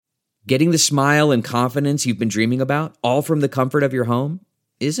Getting the smile and confidence you've been dreaming about, all from the comfort of your home,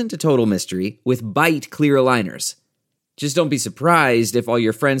 isn't a total mystery with Bite Clear Aligners. Just don't be surprised if all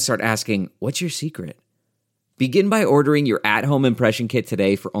your friends start asking, "What's your secret?" Begin by ordering your at-home impression kit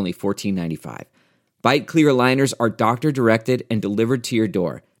today for only $14.95. Bite Clear Aligners are doctor-directed and delivered to your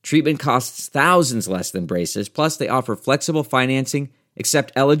door. Treatment costs thousands less than braces, plus they offer flexible financing,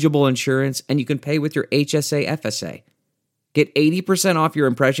 accept eligible insurance, and you can pay with your HSA FSA. Get 80% off your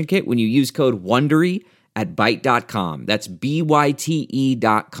impression kit when you use code WONDERY at Byte.com. That's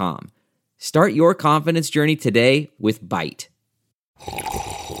BYTE.com. Start your confidence journey today with Byte.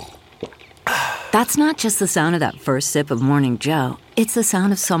 That's not just the sound of that first sip of Morning Joe. It's the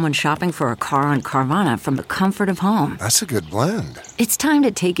sound of someone shopping for a car on Carvana from the comfort of home. That's a good blend. It's time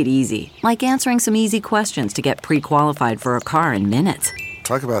to take it easy, like answering some easy questions to get pre-qualified for a car in minutes.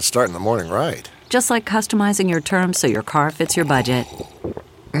 Talk about starting the morning right. Just like customizing your terms so your car fits your budget.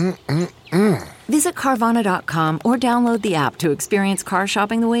 Visit Carvana.com or download the app to experience car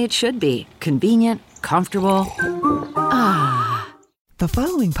shopping the way it should be. Convenient, comfortable. Ah. The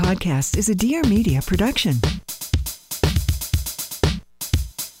following podcast is a Dear Media production.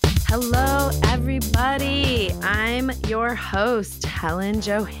 Hello, everybody. I'm your host, Helen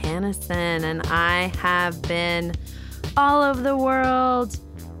Johannesson, and I have been all over the world,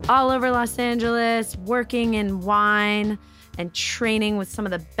 all over Los Angeles, working in wine and training with some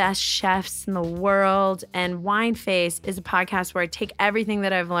of the best chefs in the world. And Wine Face is a podcast where I take everything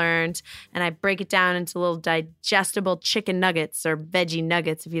that I've learned and I break it down into little digestible chicken nuggets or veggie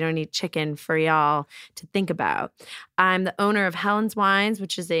nuggets if you don't eat chicken for y'all to think about. I'm the owner of Helen's Wines,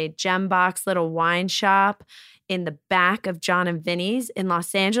 which is a gem box little wine shop in the back of John and Vinny's in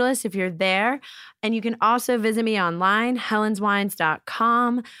Los Angeles if you're there. And you can also visit me online,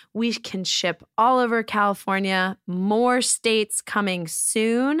 helenswines.com. We can ship all over California, more states coming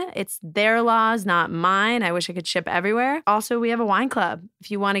soon. It's their laws, not mine. I wish I could ship everywhere. Also, we have a wine club.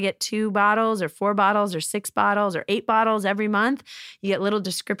 If you want to get 2 bottles or 4 bottles or 6 bottles or 8 bottles every month, you get little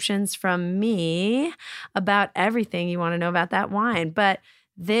descriptions from me about everything you want to know about that wine. But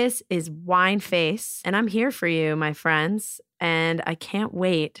this is Wine Face, and I'm here for you, my friends, and I can't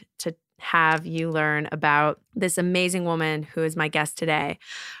wait to have you learn about this amazing woman who is my guest today.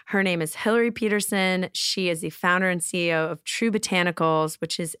 Her name is Hillary Peterson. She is the founder and CEO of True Botanicals,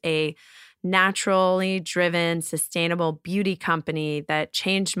 which is a naturally driven, sustainable beauty company that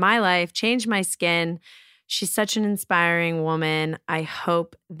changed my life, changed my skin. She's such an inspiring woman. I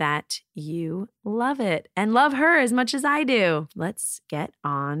hope that you love it and love her as much as I do. Let's get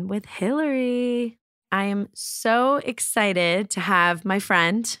on with Hillary. I am so excited to have my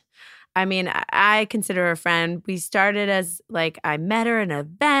friend. I mean, I consider her a friend. We started as I met her at an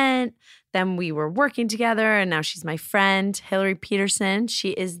event, then we were working together, and now she's my friend, Hillary Peterson.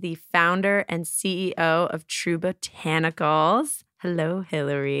 She is the founder and CEO of True Botanicals. Hello,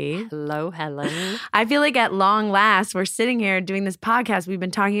 Hillary. Hello, Helen. I feel like at long last, we're sitting here doing this podcast. We've been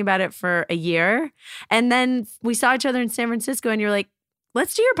talking about it for a year. And then we saw each other in San Francisco and you're like,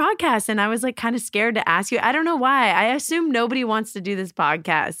 let's do your podcast. And I was kind of scared to ask you. I don't know why. I assume nobody wants to do this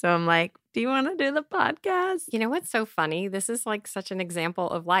podcast. So I'm like, do you want to do the podcast? You know what's so funny? This is such an example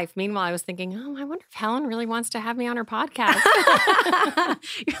of life. Meanwhile, I was thinking, I wonder if Helen really wants to have me on her podcast.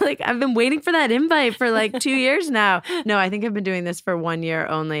 You're like, I've been waiting for that invite for 2 years now. No, I think I've been doing this for 1 year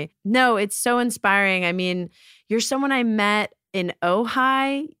only. No, it's so inspiring. I mean, you're someone I met in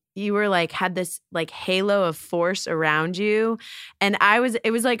Ojai. You were had this halo of force around you. And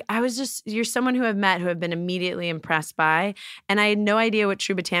you're someone who I've met who I've been immediately impressed by. And I had no idea what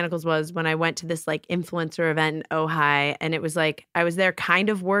True Botanicals was when I went to this influencer event in Ojai. And it was I was there kind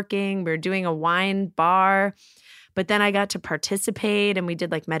of working. We were doing a wine bar, but then I got to participate and we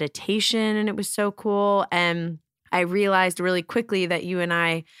did meditation and it was so cool. And I realized really quickly that you and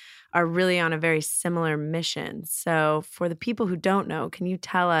I are really on a very similar mission. So for the people who don't know, can you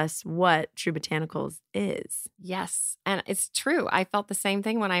tell us what True Botanicals is? Yes. And it's true. I felt the same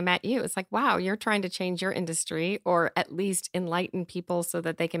thing when I met you. It's wow, you're trying to change your industry or at least enlighten people so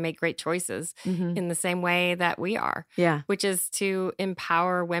that they can make great choices in the same way that we are. Yeah. Which is to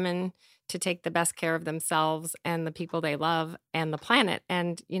empower women to take the best care of themselves and the people they love and the planet.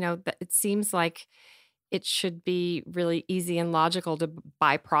 And, it seems like it should be really easy and logical to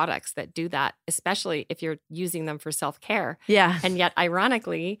buy products that do that, especially if you're using them for self-care. Yeah. And yet,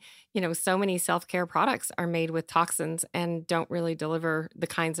 ironically, so many self-care products are made with toxins and don't really deliver the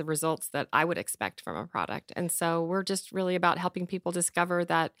kinds of results that I would expect from a product. And so we're just really about helping people discover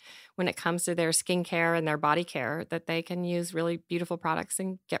that when it comes to their skincare and their body care, that they can use really beautiful products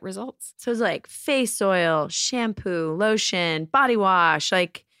and get results. So it's face oil, shampoo, lotion, body wash,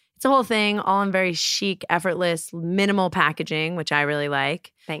 It's a whole thing, all in very chic, effortless, minimal packaging, which I really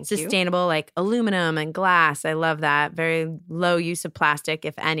like. Thank you. Sustainable, like aluminum and glass. I love that. Very low use of plastic,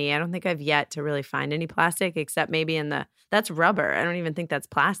 if any. I don't think I've yet to really find any plastic except maybe that's rubber. I don't even think that's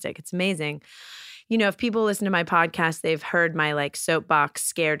plastic. It's amazing. You know, if people listen to my podcast, they've heard my like soapbox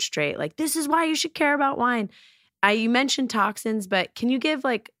scared straight, like, this is why you should care about wine. You mentioned toxins, but can you give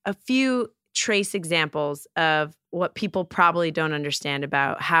like a few trace examples of what people probably don't understand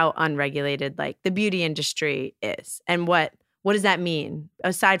about how unregulated like the beauty industry is, and what does that mean?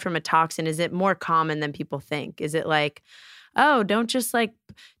 Aside from a toxin, is it more common than people think? Is it like, oh, don't just like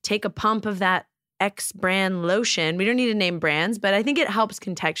take a pump of that X brand lotion? We don't need to name brands, but I think it helps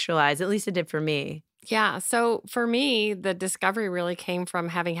contextualize. At least it did for me. Yeah. So for me, the discovery really came from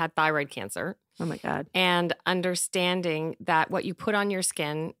having had thyroid cancer. Oh my God. And understanding that what you put on your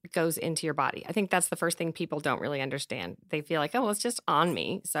skin goes into your body. I think that's the first thing people don't really understand. They feel like, oh, well, it's just on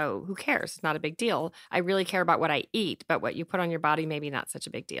me, so who cares? It's not a big deal. I really care about what I eat, but what you put on your body, maybe not such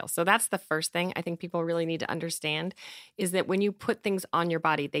a big deal. So that's the first thing I think people really need to understand, is that when you put things on your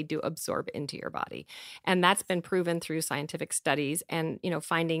body, they do absorb into your body. And that's been proven through scientific studies and,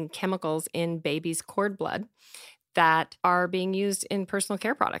 finding chemicals in babies' cord blood that are being used in personal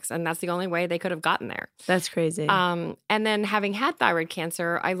care products. And that's the only way they could have gotten there. That's crazy. And then having had thyroid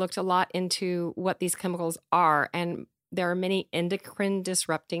cancer, I looked a lot into what these chemicals are. And there are many endocrine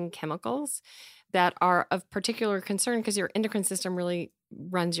disrupting chemicals that are of particular concern because your endocrine system really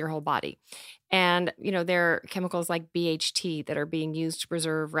runs your whole body. And, there are chemicals like BHT that are being used to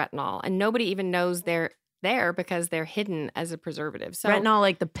preserve retinol. And nobody even knows they're there because they're hidden as a preservative. So retinol,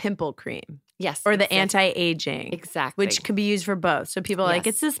 like the pimple cream. Yes. Or the anti-aging. Exactly. Which can be used for both. So people are like,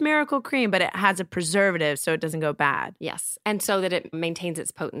 it's this miracle cream, but it has a preservative so it doesn't go bad. Yes. And so that it maintains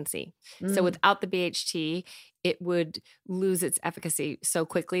its potency. So without the BHT, it would lose its efficacy so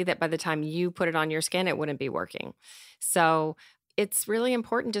quickly that by the time you put it on your skin, it wouldn't be working. So it's really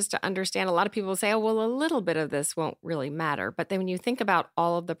important just to understand. A lot of people say, oh, well, a little bit of this won't really matter. But then when you think about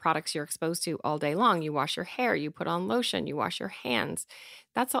all of the products you're exposed to all day long, you wash your hair, you put on lotion, you wash your hands.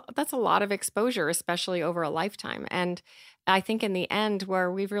 That's a lot of exposure, especially over a lifetime. And I think in the end, where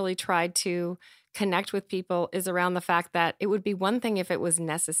we've really tried to connect with people is around the fact that it would be one thing if it was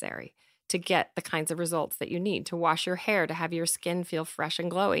necessary to get the kinds of results that you need, to wash your hair, to have your skin feel fresh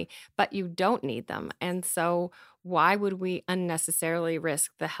and glowy, but you don't need them. And so why would we unnecessarily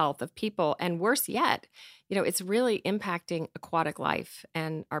risk the health of people? And worse yet, it's really impacting aquatic life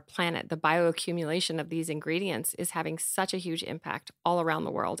and our planet. The bioaccumulation of these ingredients is having such a huge impact all around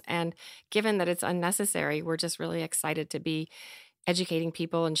the world. And given that it's unnecessary, we're just really excited to be educating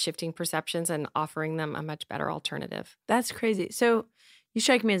people and shifting perceptions and offering them a much better alternative. That's crazy. So you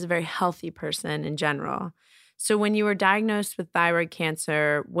strike me as a very healthy person in general. So when you were diagnosed with thyroid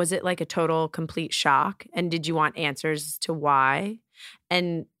cancer, was it like a total, complete shock? And did you want answers to why?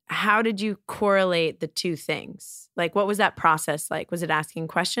 And how did you correlate the two things? Like, what was that process like? Was it asking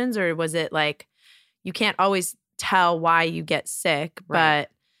questions, or was it like, you can't always tell why you get sick, Right.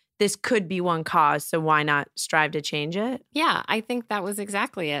 but this could be one cause, so why not strive to change it? Yeah, I think that was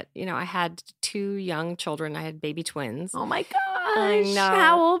exactly it. I had 2 young children. I had baby twins. Oh my gosh. I know.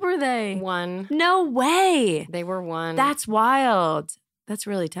 How old were they? 1. No way. They were 1. That's wild. That's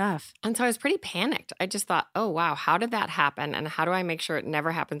really tough. And so I was pretty panicked. I just thought, oh, wow, how did that happen? And how do I make sure it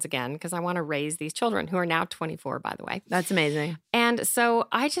never happens again? Because I want to raise these children, who are now 24, by the way. That's amazing. And so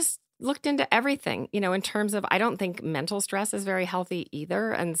I just looked into everything, in terms of, I don't think mental stress is very healthy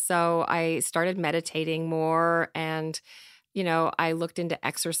either. And so I started meditating more, and, I looked into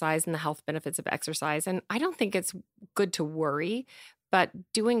exercise and the health benefits of exercise. And I don't think it's good to worry, but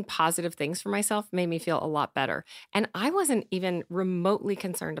doing positive things for myself made me feel a lot better. And I wasn't even remotely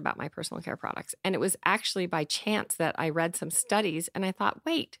concerned about my personal care products. And it was actually by chance that I read some studies and I thought,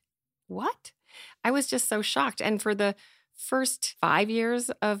 wait, what? I was just so shocked. And for the first 5 years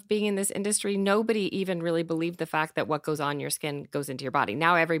of being in this industry, nobody even really believed the fact that what goes on your skin goes into your body.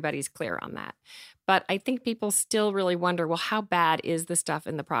 Now everybody's clear on that. But I think people still really wonder, well, how bad is the stuff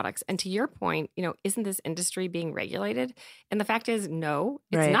in the products? And to your point, isn't this industry being regulated? And the fact is, no,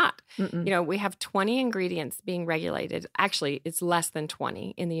 it's not. We have 20 ingredients being regulated. Actually, it's less than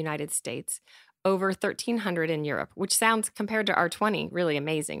 20 in the United States, over 1,300 in Europe, which sounds, compared to our 20, really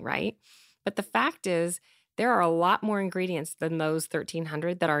amazing, right? But the fact is, there are a lot more ingredients than those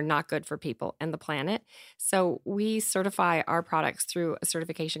 1,300 that are not good for people and the planet. So we certify our products through a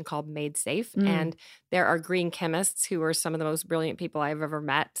certification called Made Safe. And there are green chemists who are some of the most brilliant people I've ever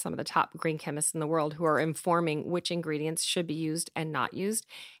met, some of the top green chemists in the world, who are informing which ingredients should be used and not used.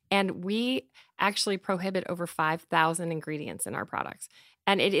 And we actually prohibit over 5,000 ingredients in our products.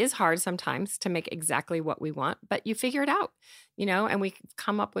 And it is hard sometimes to make exactly what we want, but you figure it out, and we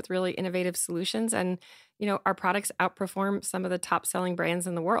come up with really innovative solutions. And, our products outperform some of the top selling brands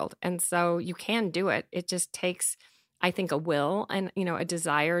in the world. And so you can do it. It just takes, I think, a will and, a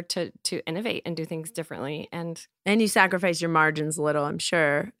desire to innovate and do things differently. And you sacrifice your margins a little, I'm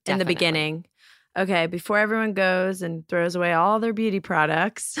sure, in the Definitely. beginning. Okay, before everyone goes and throws away all their beauty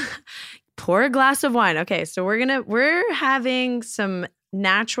products, pour a glass of wine. Okay, so we're having some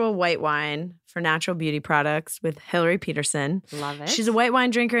natural white wine for natural beauty products with Hillary Peterson. Love it. She's a white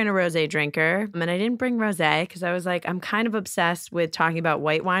wine drinker and a rosé drinker. And I didn't bring rosé because I was like, I'm kind of obsessed with talking about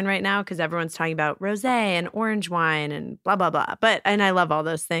white wine right now because everyone's talking about rosé and orange wine and blah, blah, blah. And I love all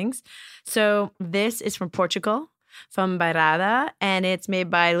those things. So this is from Portugal, from Beirada, and it's made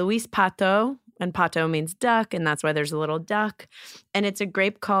by Luís Pato. And pato means duck, and that's why there's a little duck. And it's a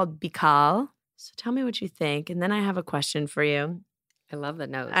grape called Bical. So tell me what you think. And then I have a question for you. I love the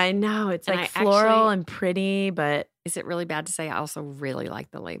nose. I know. It's like floral and pretty, but... Is it really bad to say I also really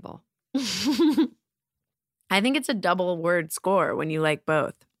like the label? I think it's a double word score when you like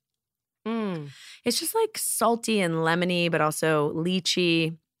both. It's just like salty and lemony, but also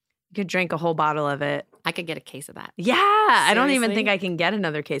lychee. You could drink a whole bottle of it. I could get a case of that. Yeah. Seriously? I don't even think I can get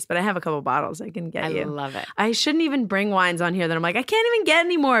another case, but I have a couple bottles I can get you. I love it. I shouldn't even bring wines on here that I'm like, I can't even get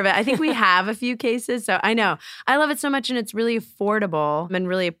any more of it. I think we have a few cases. So I know. I love it so much and it's really affordable and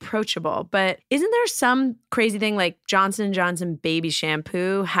really approachable. But isn't there some crazy thing like Johnson & Johnson baby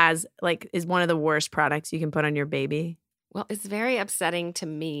shampoo is one of the worst products you can put on your baby? Well, it's very upsetting to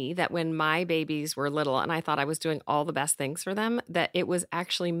me that when my babies were little and I thought I was doing all the best things for them, that it was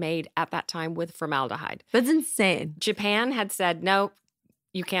actually made at that time with formaldehyde. That's insane. Japan had said, no,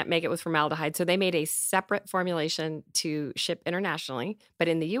 you can't make it with formaldehyde. So they made a separate formulation to ship internationally. But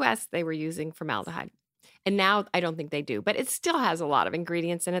in the US, they were using formaldehyde. And now I don't think they do. But it still has a lot of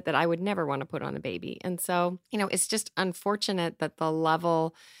ingredients in it that I would never want to put on a baby. And so, it's just unfortunate that the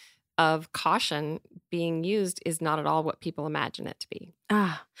level of caution being used is not at all what people imagine it to be.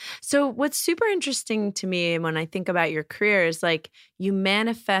 So what's super interesting to me when I think about your career is like you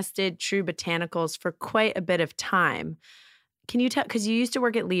manifested True Botanicals for quite a bit of time. Can you tell, because you used to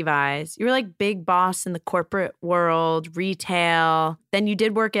work at Levi's, you were like big boss in the corporate world, retail. Then you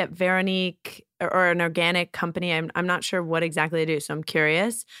did work at Veronique or an organic company. I'm not sure what exactly they do, so I'm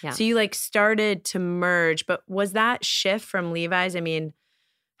curious. Yeah. So you like started to merge, but was that shift from Levi's? I mean,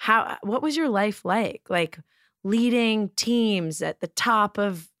 what was your life like? Like leading teams at the top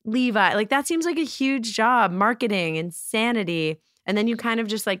of Levi? Like that seems like a huge job, marketing, insanity. And then you kind of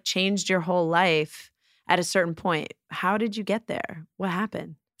just like changed your whole life at a certain point. How did you get there? What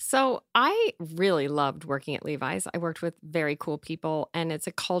happened? So I really loved working at Levi's. I worked with very cool people, and it's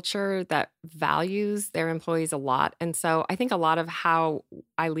a culture that values their employees a lot. And so I think a lot of how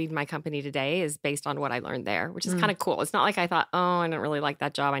I lead my company today is based on what I learned there, which is kind of cool. It's not like I thought, oh, I don't really like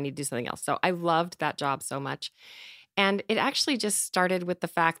that job. I need to do something else. So I loved that job so much. And it actually just started with the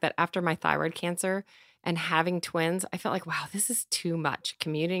fact that after my thyroid cancer and having twins, I felt like, wow, this is too much,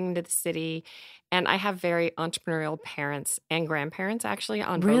 commuting to the city. And I have very entrepreneurial parents and grandparents actually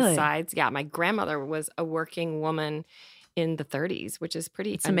on both sides. Yeah, my grandmother was a working woman in the 30s, which is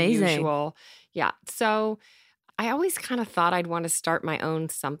pretty unusual. Amazing. Yeah. So I always kind of thought I'd want to start my own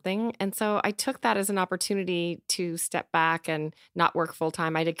something. And so I took that as an opportunity to step back and not work full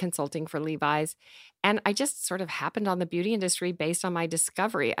time. I did consulting for Levi's. And I just sort of happened on the beauty industry based on my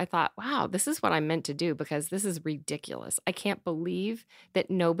discovery. I thought, wow, this is what I'm meant to do because this is ridiculous. I can't believe that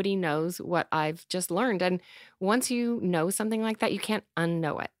nobody knows what I've just learned. And once you know something like that, you can't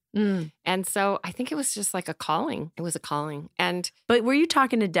unknow it. And so I think it was just like a calling. It was a calling. But were you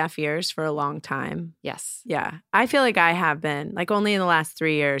talking to deaf ears for a long time? Yes. Yeah. I feel like I have been. Like only in the last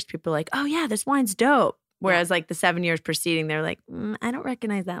 3 years, people are like, oh yeah, this wine's dope. Whereas like the 7 years preceding, they're like, I don't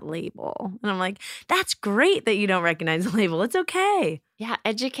recognize that label. And I'm like, that's great that you don't recognize the label. It's okay. Yeah.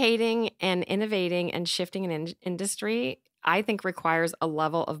 Educating and innovating and shifting an industry, I think requires a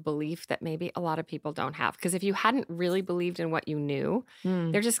level of belief that maybe a lot of people don't have. Because if you hadn't really believed in what you knew,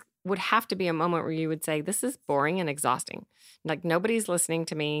 there just would have to be a moment where you would say, this is boring and exhausting. Like nobody's listening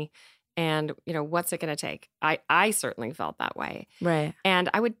to me. And, what's it going to take? I certainly felt that way. Right. And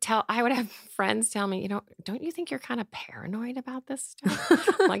I would have friends tell me, don't you think you're kind of paranoid about this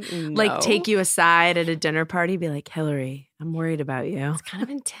stuff? Like, no. Like take you aside at a dinner party, be like, Hillary, I'm worried about you. It's kind of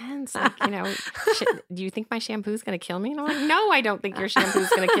intense. Like, do you think my shampoo is going to kill me? And I'm like, no, I don't think your shampoo is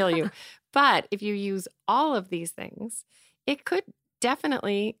going to kill you. But if you use all of these things, it could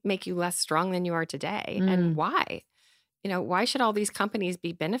definitely make you less strong than you are today. And why? Why should all these companies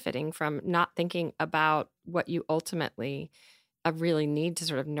be benefiting from not thinking about what you ultimately a really need to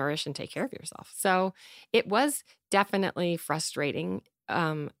sort of nourish and take care of yourself. So it was definitely frustrating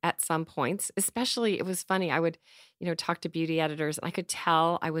at some points. Especially, it was funny. I would, talk to beauty editors, and I could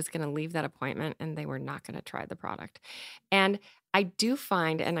tell I was going to leave that appointment and they were not going to try the product. And I do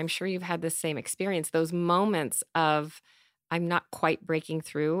find, and I'm sure you've had the same experience, those moments of I'm not quite breaking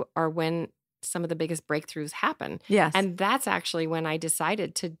through are when some of the biggest breakthroughs happen. Yes. And that's actually when I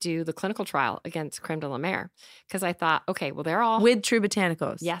decided to do the clinical trial against Creme de la Mer, because I thought, okay, well, they're all With True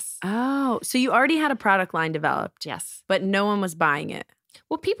Botanicals? Yes. Oh, so you already had a product line developed. Yes. But no one was buying it.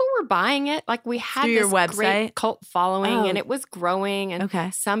 Well, people were buying it. Like, we had Through this your website? great cult following, Oh. and it was growing. And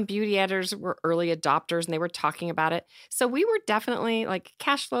Okay. some beauty editors were early adopters, and they were talking about it. So we were definitely like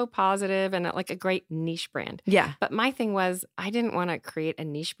cash flow positive and like a great niche brand. Yeah. But my thing was, I didn't want to create a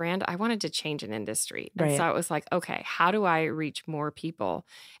niche brand. I wanted to change an industry. And Right. so it was like, okay, how do I reach more people?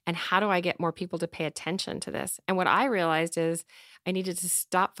 And how do I get more people to pay attention to this? And what I realized is I needed to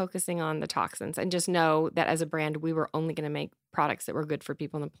stop focusing on the toxins and just know that as a brand, we were only going to make products that were good for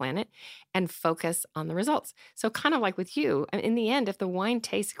people on the planet and focus on the results. So kind of like with you, in the end, if the wine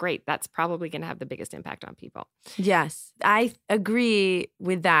tastes great, that's probably going to have the biggest impact on people. Yes. I agree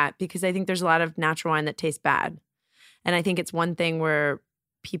with that because I think there's a lot of natural wine that tastes bad. And I think it's one thing where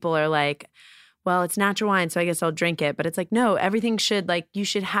people are like, well, it's natural wine, so I guess I'll drink it. But it's like, no, everything should, like, you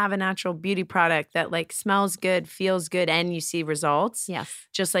should have a natural beauty product that, like, smells good, feels good, and you see results. Yes.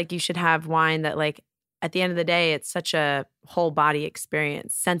 Just like you should have wine that, like, at the end of the day, it's such a whole body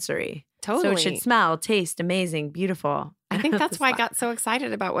experience, sensory. Totally. So it should smell, taste amazing, beautiful. I think that's why I got so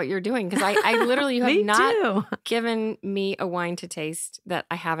excited about what you're doing, because I literally you have Me not too. given me a wine to taste that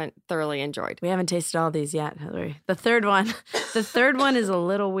I haven't thoroughly enjoyed. We haven't tasted all these yet, Hillary. The third one is a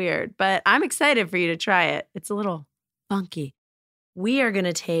little weird, but I'm excited for you to try it. It's a little funky. We are going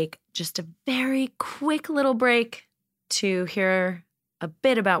to take just a very quick little break to hear a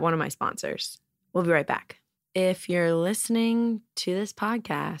bit about one of my sponsors. We'll be right back. If you're listening to this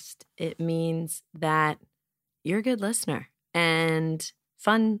podcast, it means that you're a good listener. And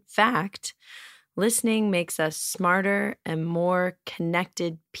fun fact, listening makes us smarter and more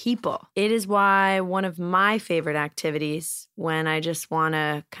connected people. It is why one of my favorite activities when I just want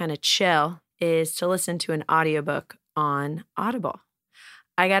to kind of chill is to listen to an audiobook on Audible.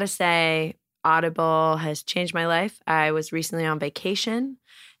 I got to say, Audible has changed my life. I was recently on vacation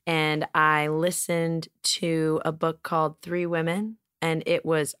and I listened to a book called 3 Women. And it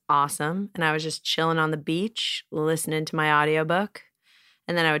was awesome. And I was just chilling on the beach, listening to my audiobook.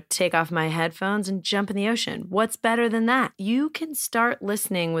 And then I would take off my headphones and jump in the ocean. What's better than that? You can start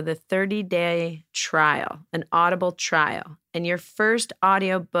listening with a 30-day trial, an Audible trial. And your first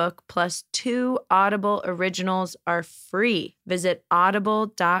audiobook plus 2 Audible originals are free. Visit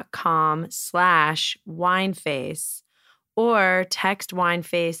audible.com/wineface or text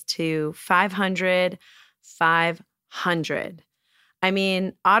wineface to 500-500. I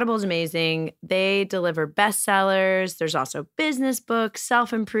mean, Audible's amazing. They deliver bestsellers. There's also business books,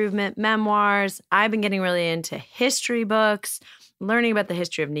 self-improvement, memoirs. I've been getting really into history books, learning about the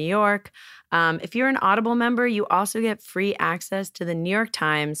history of New York. If you're an Audible member, you also get free access to the New York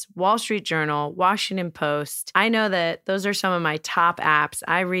Times, Wall Street Journal, Washington Post. I know that those are some of my top apps.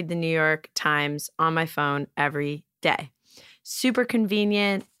 I read the New York Times on my phone every day. Super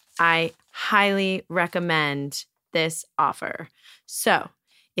convenient. I highly recommend this offer. So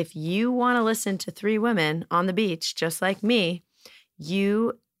if you want to listen to 3 women on the beach, just like me,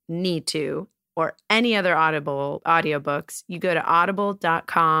 you need to, or any other Audible audiobooks, you go to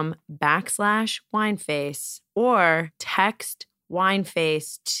audible.com/wineface or text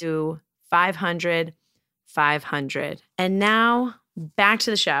wineface to 500-500. And now back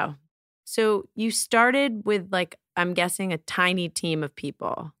to the show. So you started with, like, I'm guessing a tiny team of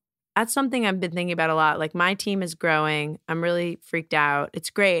people. That's something I've been thinking about a lot. Like, my team is growing. I'm really freaked out. It's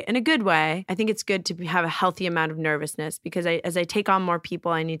great in a good way. I think it's good to have a healthy amount of nervousness because as I take on more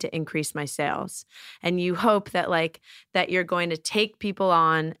people, I need to increase my sales. And you hope that, like, that you're going to take people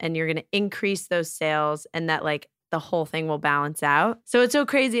on and you're going to increase those sales and that, like, the whole thing will balance out. So it's so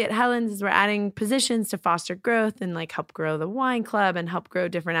crazy at Helen's is we're adding positions to foster growth and, like, help grow the wine club and help grow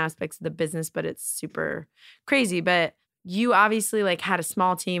different aspects of the business, but it's super crazy. But you obviously, like, had a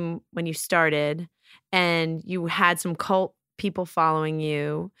small team when you started and you had some cult people following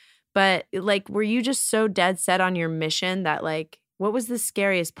you. But, like, were you just so dead set on your mission that, like, what was the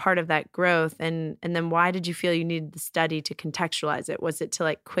scariest part of that growth? And then why did you feel you needed the study to contextualize it? Was it to,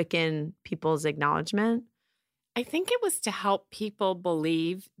 like, quicken people's acknowledgement? I think it was to help people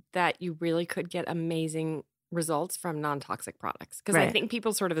believe that you really could get amazing results from non-toxic products. Because I think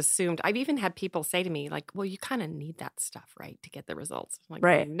people sort of assumed, I've even had people say to me like, well, you kind of need that stuff, right, to get the results. I'm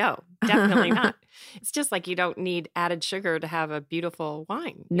like, no, definitely not. It's just like you don't need added sugar to have a beautiful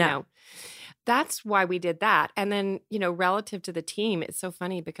wine. No. You know? That's why we did that. And then, relative to the team, it's so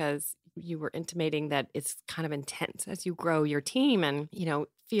funny because you were intimating that it's kind of intense as you grow your team and,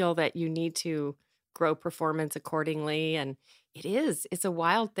 feel that you need to grow performance accordingly. And it's a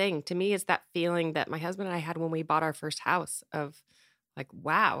wild thing. To me, it's that feeling that my husband and I had when we bought our first house of like,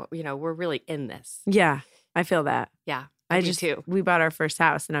 wow, we're really in this. Yeah, I feel that. Yeah. I do too. We bought our first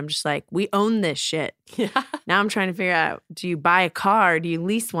house and I'm just like, we own this shit. Yeah. Now I'm trying to figure out, do you buy a car? Do you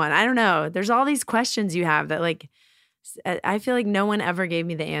lease one? I don't know. There's all these questions you have that like, I feel like no one ever gave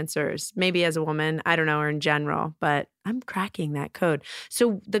me the answers. Maybe as a woman, I don't know, or in general, but I'm cracking that code.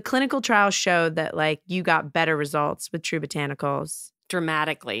 So the clinical trials showed that like you got better results with True Botanicals.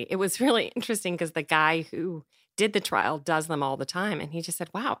 Dramatically. It was really interesting because the guy who did the trial does them all the time. And he just said,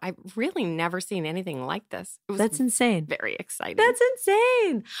 wow, I've really never seen anything like this. That's insane. Very exciting. That's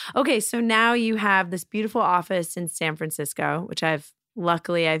insane. Okay, so now you have this beautiful office in San Francisco, which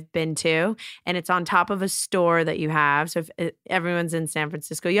luckily I've been to, and it's on top of a store that you have. So if everyone's in San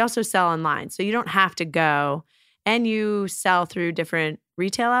Francisco, you also sell online. So you don't have to go, and you sell through different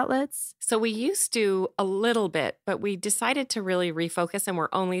retail outlets. So we used to a little bit, but we decided to really refocus and we're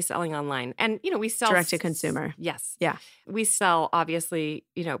only selling online. And, we sell direct to consumer. Yes. Yeah. We sell obviously,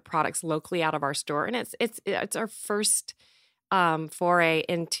 products locally out of our store. And it's our first foray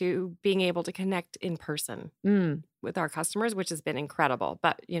into being able to connect in person with our customers, which has been incredible.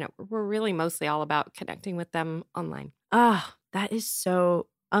 But, we're really mostly all about connecting with them online. Oh, that is so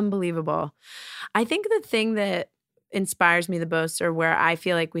unbelievable. I think the thing that inspires me the most, or where I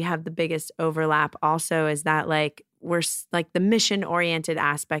feel like we have the biggest overlap also, is that like we're like the mission-oriented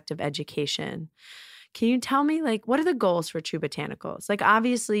aspect of education. Can you tell me, like, what are the goals for True Botanicals? Like,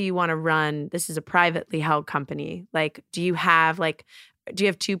 obviously you want to run, this is a privately held company. Like, do you have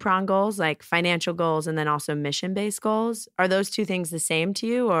two-pronged goals, like financial goals and then also mission-based goals? Are those two things the same to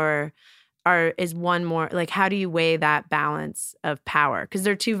you, or is one more, like, how do you weigh that balance of power? Because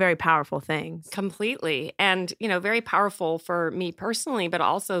they're two very powerful things. Completely. And, very powerful for me personally, but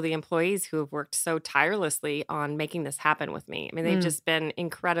also the employees who have worked so tirelessly on making this happen with me. I mean, they've just been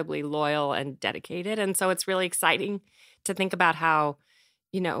incredibly loyal and dedicated. And so it's really exciting to think about how,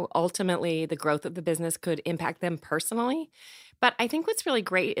 ultimately the growth of the business could impact them personally. But I think what's really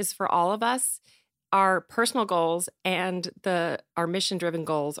great is for all of us, our personal goals and our mission-driven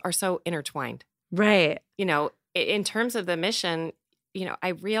goals are so intertwined. Right. In terms of the mission, I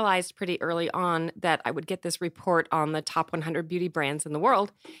realized pretty early on that I would get this report on the top 100 beauty brands in the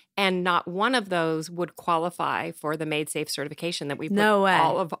world, and not one of those would qualify for the Made Safe certification that we put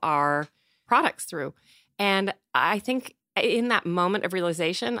all of our products through. And I think in that moment of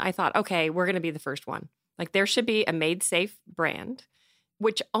realization, I thought, okay, we're going to be the first one. Like, there should be a Made Safe brand,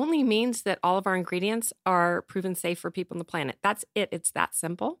 which only means that all of our ingredients are proven safe for people on the planet. That's it. It's that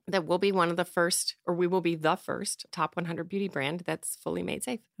simple. That we'll be one of the first, or we will be the first top 100 beauty brand that's fully made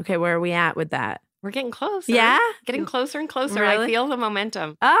safe. Okay, where are we at with that? We're getting closer. Yeah? Getting closer and closer. Really? I feel the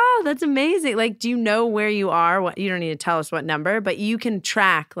momentum. Oh, that's amazing. Like, do you know where you are? You don't need to tell us what number, but you can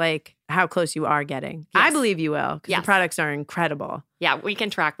track, like, how close you are getting. Yes. I believe you will, because the products are incredible. Yeah, we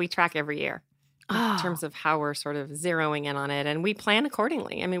can track. We track every year. In terms of how we're sort of zeroing in on it. And we plan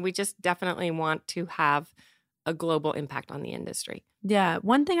accordingly. I mean, we just definitely want to have a global impact on the industry. Yeah.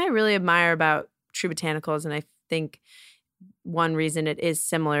 One thing I really admire about True Botanicals, and I think one reason it is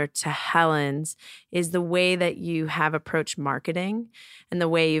similar to Helen's, is the way that you have approached marketing and the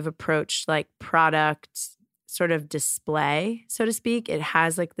way you've approached like product sort of display, so to speak. It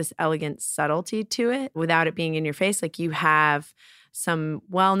has like this elegant subtlety to it without it being in your face. Like, you have some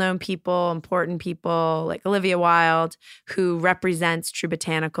well-known people, important people like Olivia Wilde, who represents True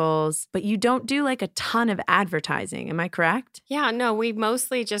Botanicals, but you don't do like a ton of advertising. Am I correct? Yeah, no, we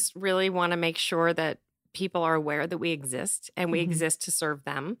mostly just really want to make sure that people are aware that we exist and we exist to serve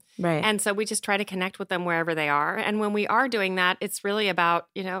them. Right. And so we just try to connect with them wherever they are. And when we are doing that, it's really about,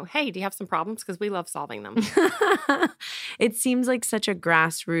 hey, do you have some problems? Because we love solving them. It seems like such a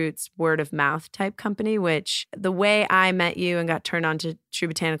grassroots word of mouth type company, which the way I met you and got turned on to True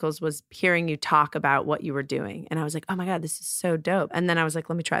Botanicals was hearing you talk about what you were doing. And I was like, oh my God, this is so dope. And then I was like,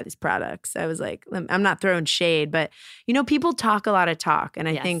 let me try these products. I was like, I'm not throwing shade, but people talk a lot of talk. And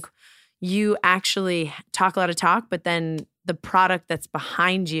I think you actually talk a lot of talk, but then the product that's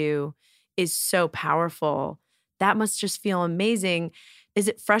behind you is so powerful. That must just feel amazing. Is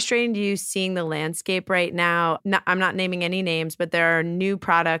it frustrating to you seeing the landscape right now? I'm not naming any names, but there are new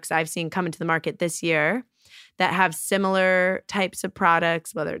products I've seen come into the market this year that have similar types of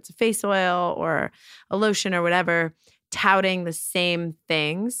products, whether it's a face oil or a lotion or whatever, touting the same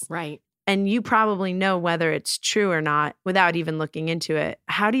things. Right. And you probably know whether it's true or not without even looking into it.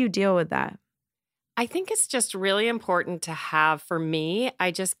 How do you deal with that? I think it's just really important to have, for me,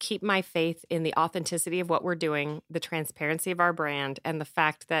 I just keep my faith in the authenticity of what we're doing, the transparency of our brand, and the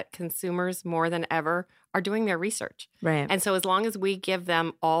fact that consumers more than ever are doing their research. Right. And so as long as we give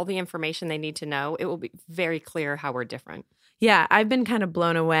them all the information they need to know, it will be very clear how we're different. Yeah, I've been kind of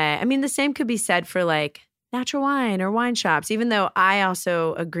blown away. I mean, the same could be said for like natural wine or wine shops, even though I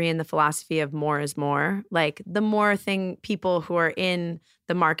also agree in the philosophy of more is more. Like the more people who are in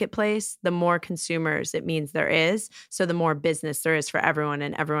the marketplace, the more consumers it means there is. So the more business there is for everyone,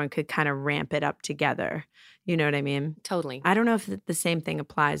 and everyone could kind of ramp it up together. You know what I mean? Totally. I don't know if the same thing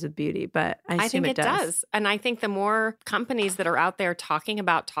applies with beauty, but I assume think it does. And I think the more companies that are out there talking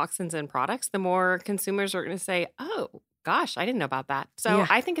about toxins in products, the more consumers are going to say, oh, gosh, I didn't know about that. So Yeah.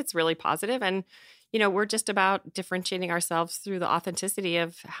 I think it's really positive. And you know, we're just about differentiating ourselves through the authenticity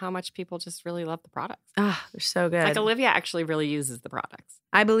of how much people just really love the products. Ah, they're so good. Like Olivia actually really uses the products.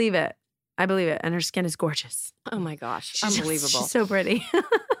 I believe it. And her skin is gorgeous. Oh my gosh. She's Unbelievable. so pretty.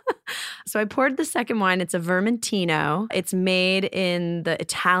 So I poured the second wine. It's a Vermentino. It's made in the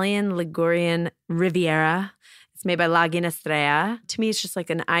Italian Ligurian Riviera. It's made by La Ginastrea. To me, it's just like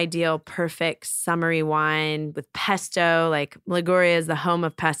an ideal, perfect, summery wine with pesto. Like Liguria is the home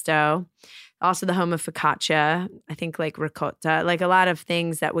of pesto. Also the home of focaccia, I think like ricotta, like a lot of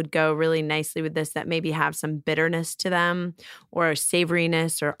things that would go really nicely with this that maybe have some bitterness to them or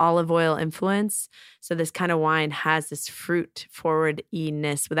savoriness or olive oil influence. So this kind of wine has this fruit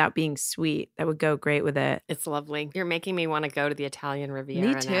forward-iness without being sweet that would go great with it. It's lovely. You're making me want to go to the Italian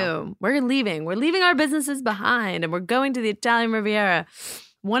Riviera. Me too. Now. We're leaving our businesses behind and we're going to the Italian Riviera.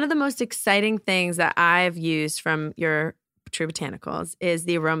 One of the most exciting things that I've used from your True Botanicals is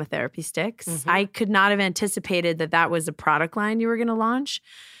the aromatherapy sticks. Mm-hmm. I could not have anticipated that was a product line you were going to launch.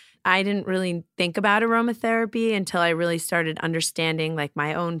 I didn't really think about aromatherapy until I really started understanding like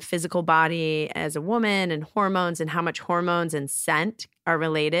my own physical body as a woman and hormones and how much hormones and scent are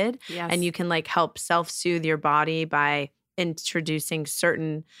related. Yes. And you can like help self-soothe your body by introducing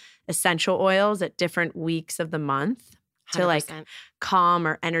certain essential oils at different weeks of the month. To like 100%. calm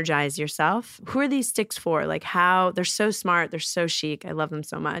or energize yourself. Who are these sticks for? Like how they're so smart. They're so chic. I love them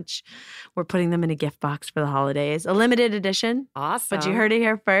so much. We're putting them in a gift box for the holidays. A limited edition. Awesome. But you heard it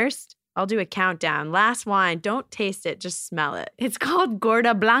here first. I'll do a countdown. Last wine. Don't taste it. Just smell it. It's called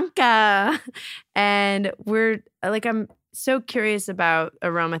Gorda Blanca. And I'm so curious about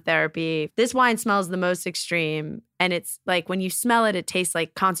aromatherapy. This wine smells the most extreme. And it's like when you smell it, it tastes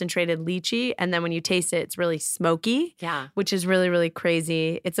like concentrated lychee. And then when you taste it, it's really smoky. Yeah. Which is really, really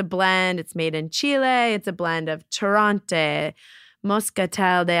crazy. It's a blend. It's made in Chile. It's a blend of Toronte,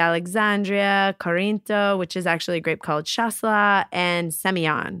 Moscatel de Alexandria, Corinto, which is actually a grape called Chasselas, and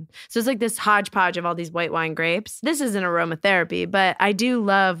Semillon. So it's like this hodgepodge of all these white wine grapes. This isn't aromatherapy, but I do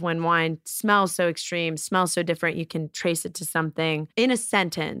love when wine smells so extreme, smells so different, you can trace it to something. In a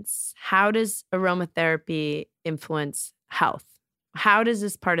sentence, how does aromatherapy influence health? How does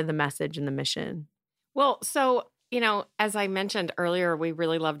this part of the message and the mission? Well, so, you know, as I mentioned earlier, we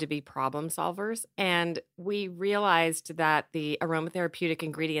really love to be problem solvers. And we realized that the aromatherapeutic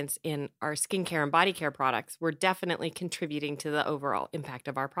ingredients in our skincare and body care products were definitely contributing to the overall impact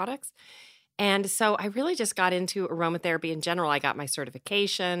of our products. And so I really just got into aromatherapy in general. I got my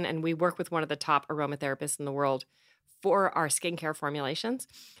certification, and we work with one of the top aromatherapists in the world for our skincare formulations.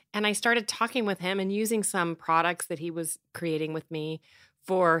 And I started talking with him and using some products that he was creating with me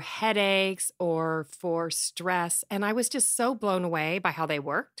for headaches or for stress. And I was just so blown away by how they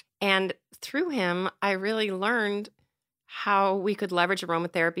worked. And through him, I really learned how we could leverage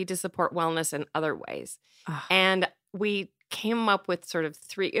aromatherapy to support wellness in other ways. Oh. And we came up with sort of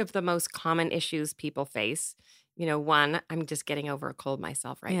 3 of the most common issues people face. You know, one, I'm just getting over a cold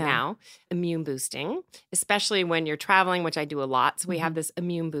myself right now. Immune boosting, especially when you're traveling, which I do a lot. So we have this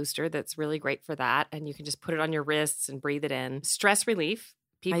immune booster that's really great for that. And you can just put it on your wrists and breathe it in. Stress relief.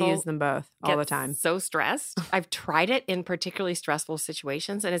 People I use them both all the get time. so stressed. I've tried it in particularly stressful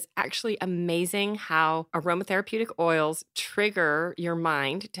situations, and it's actually amazing how aromatherapeutic oils trigger your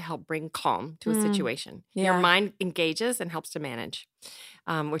mind to help bring calm to a situation. Your mind engages and helps to manage,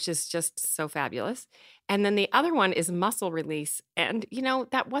 which is just so fabulous. And then the other one is muscle release. And, you know,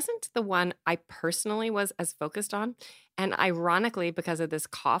 that wasn't the one I personally was as focused on. And ironically, because of this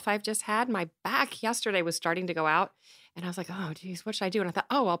cough I've just had, my back yesterday was starting to go out. And I was like, oh, geez, what should I do? And I thought,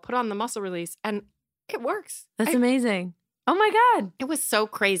 oh, I'll put on the muscle release. And it works. That's amazing. Oh my God. It was so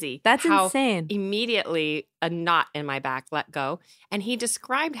crazy. That's how insane. Immediately a knot in my back let go. And he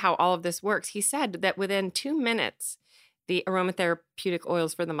described how all of this works. He said that within 2 minutes, the aromatherapeutic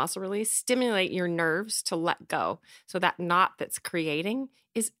oils for the muscle release stimulate your nerves to let go. So that knot that's creating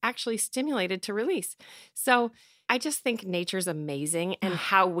is actually stimulated to release. So I just think nature's amazing, and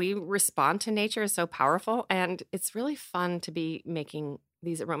how we respond to nature is so powerful. And it's really fun to be making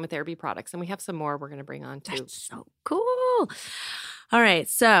these aromatherapy products. And we have some more we're going to bring on too. That's so cool. All right.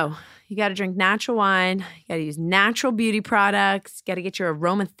 So you got to drink natural wine. You got to use natural beauty products. You got to get your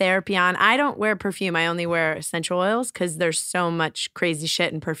aromatherapy on. I don't wear perfume. I only wear essential oils because there's so much crazy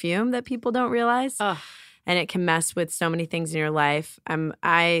shit in perfume that people don't realize. Ugh. And it can mess with so many things in your life.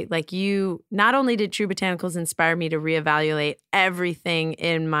 I, like you, not only did True Botanicals inspire me to reevaluate everything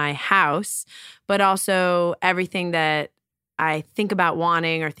in my house, but also everything that I think about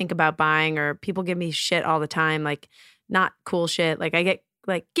wanting or think about buying, or people give me shit all the time, like not cool shit. Like I get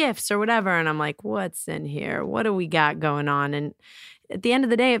like gifts or whatever, and I'm like, what's in here? What do we got going on? And at the end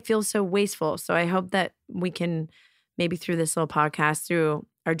of the day, it feels so wasteful. So I hope that we can maybe through this little podcast, through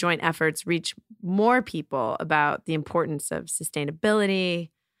our joint efforts, reach more people about the importance of sustainability,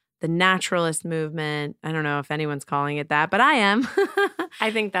 the naturalist movement. I don't know if anyone's calling it that, but I am.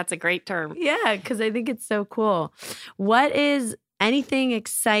 I think that's a great term. Yeah, because I think it's so cool. What is anything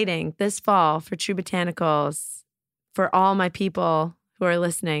exciting this fall for True Botanicals for all my people who are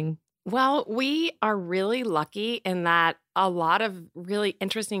listening? Well, we are really lucky in that a lot of really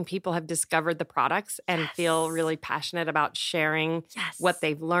interesting people have discovered the products and feel really passionate about sharing what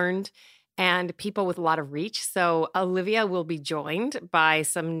they've learned, and people with a lot of reach. So Olivia will be joined by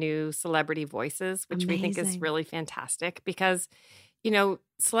some new celebrity voices, which we think is really fantastic because, you know,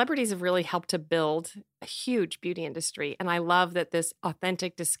 celebrities have really helped to build a huge beauty industry. And I love that this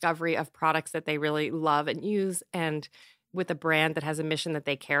authentic discovery of products that they really love and use, and with a brand that has a mission that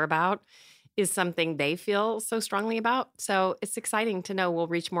they care about, is something they feel so strongly about. So it's exciting to know we'll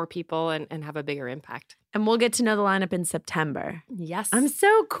reach more people and have a bigger impact. And we'll get to know the lineup in September. Yes. I'm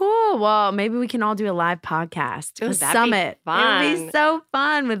so cool. Well, maybe we can all do a live podcast. Ooh, a that'd summit. be fun. It would be so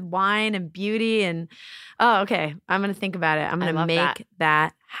fun with wine and beauty. And okay. I'm going to think about it. I'm going to make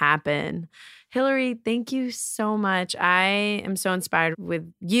that happen. Hillary, thank you so much. I am so inspired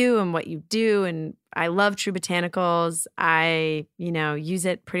with you and what you do. And I love True Botanicals. I, use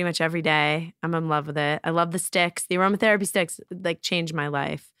it pretty much every day. I'm in love with it. I love the sticks. The aromatherapy sticks, like, changed my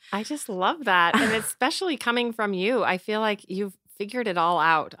life. I just love that. And especially coming from you, I feel like you've figured it all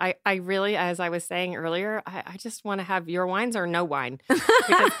out. I really, as I was saying earlier, I just want to have your wines or no wine.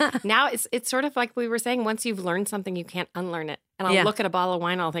 Because now it's sort of like we were saying, once you've learned something, you can't unlearn it. And I'll look at a bottle of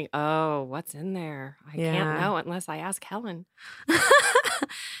wine and I'll think, oh, what's in there? I can't know unless I ask Helen.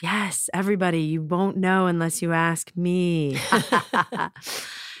 Yes, everybody, you won't know unless you ask me.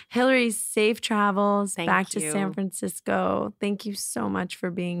 Hillary, safe travels back to San Francisco. Thank you so much for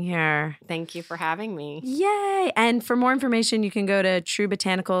being here. Thank you for having me. Yay. And for more information, you can go to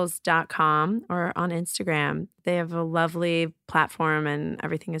truebotanicals.com or on Instagram. They have a lovely platform and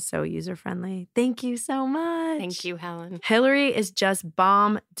everything is so user-friendly. Thank you so much. Thank you, Helen. Hillary is just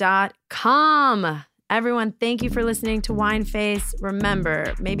bomb.com. Everyone, thank you for listening to Wine Face.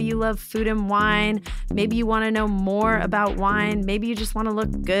 Remember, maybe you love food and wine. Maybe you want to know more about wine. Maybe you just want to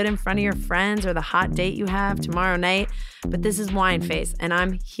look good in front of your friends or the hot date you have tomorrow night. But this is Wine Face, and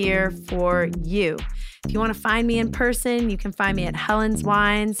I'm here for you. If you want to find me in person, you can find me at Helen's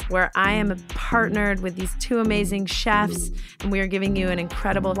Wines, where I am partnered with these two amazing chefs, and we are giving you an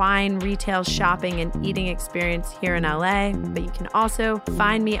incredible wine retail shopping and eating experience here in LA. But you can also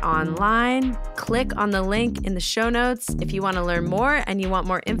find me online. Click on the link in the show notes if you want to learn more and you want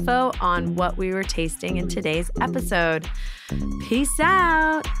more info on what we were tasting in today's episode. Peace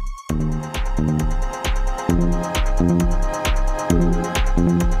out.